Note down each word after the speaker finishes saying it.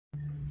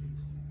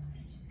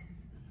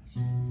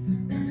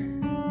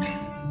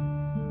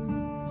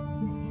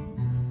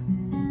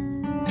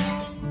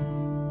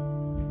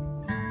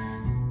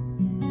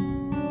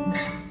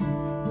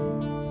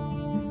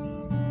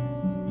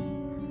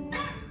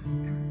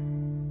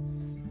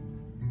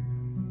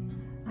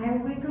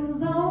awake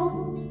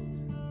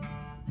alone,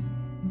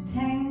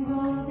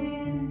 tangled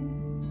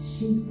in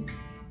sheets,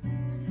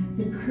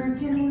 the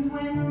curtains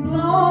wind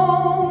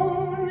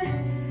blown.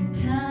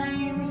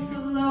 Time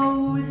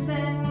slows,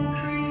 then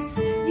creeps.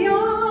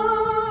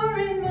 You're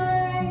in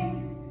my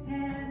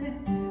head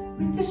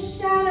with the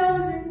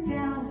shadows and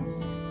doubts.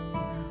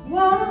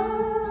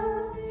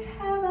 What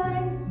have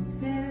I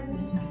said?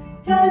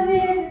 Does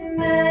it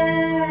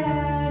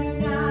matter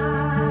now?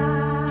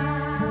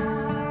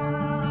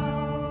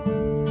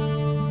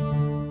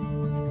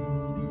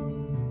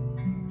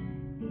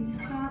 These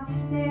thoughts,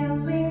 they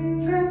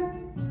linger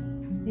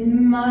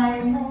in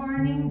my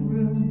morning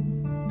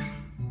room.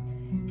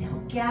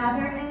 They'll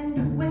gather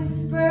and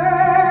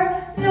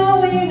whisper,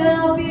 knowing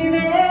I'll be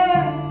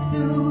there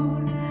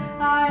soon.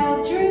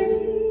 I'll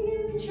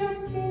dream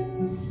dressed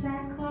in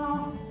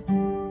sackcloth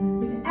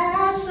with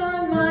ash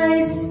on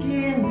my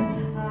skin.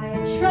 I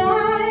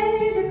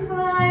try to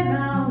climb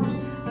out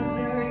of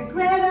the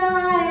regret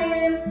I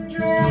am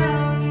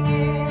drowning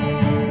in.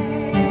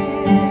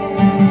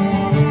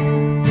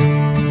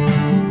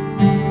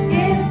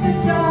 It's a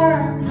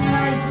dark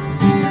night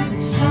that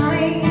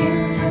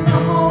shines from the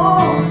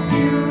hall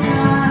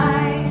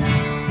tonight.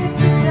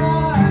 It's a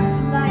dark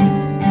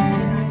light,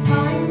 and I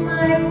find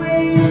my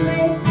way to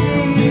make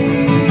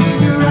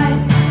things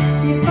right.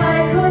 If I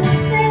could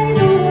say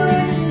the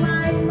words in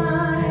my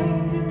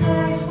mind and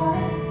my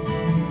heart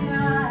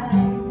tonight,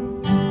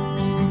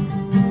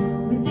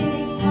 would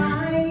they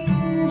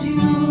find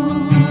you?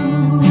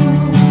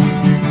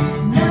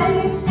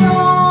 Night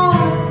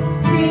thoughts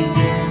speak,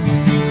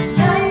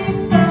 night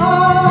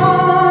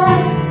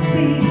thoughts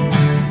speak,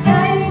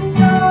 night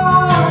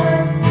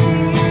thoughts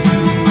speak,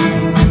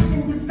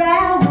 and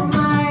devour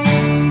my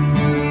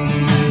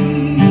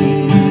sleep.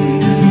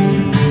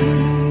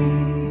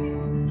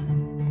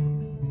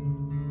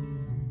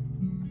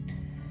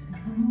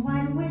 I'm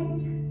wide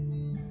awake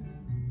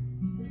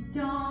as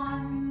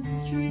dawn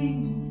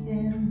streams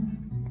in.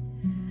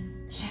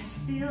 Chest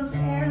feels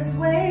air's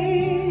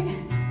weight